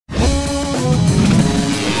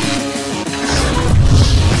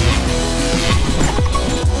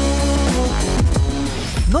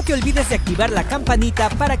te olvides de activar la campanita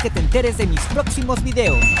para que te enteres de mis próximos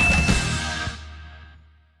videos.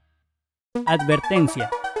 Advertencia.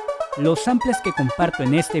 Los samples que comparto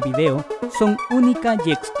en este video son única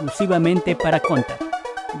y exclusivamente para Kontakt.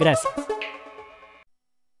 Gracias.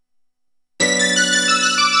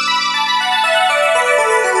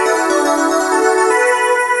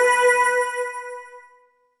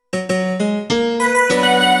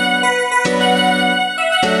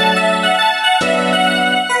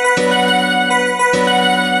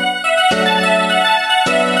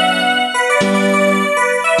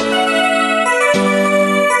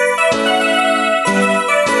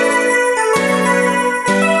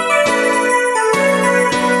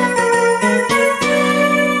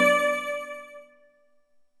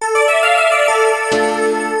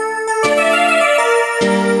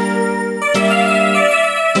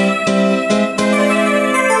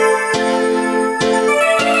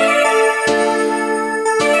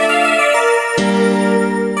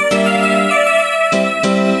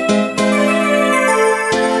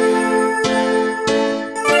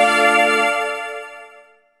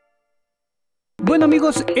 Bueno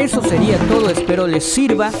amigos, eso sería todo, espero les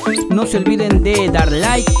sirva. No se olviden de dar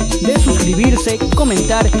like, de suscribirse,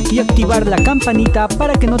 comentar y activar la campanita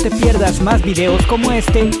para que no te pierdas más videos como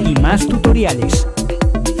este y más tutoriales.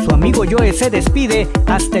 Su amigo Joe se despide,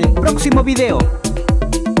 hasta el próximo video.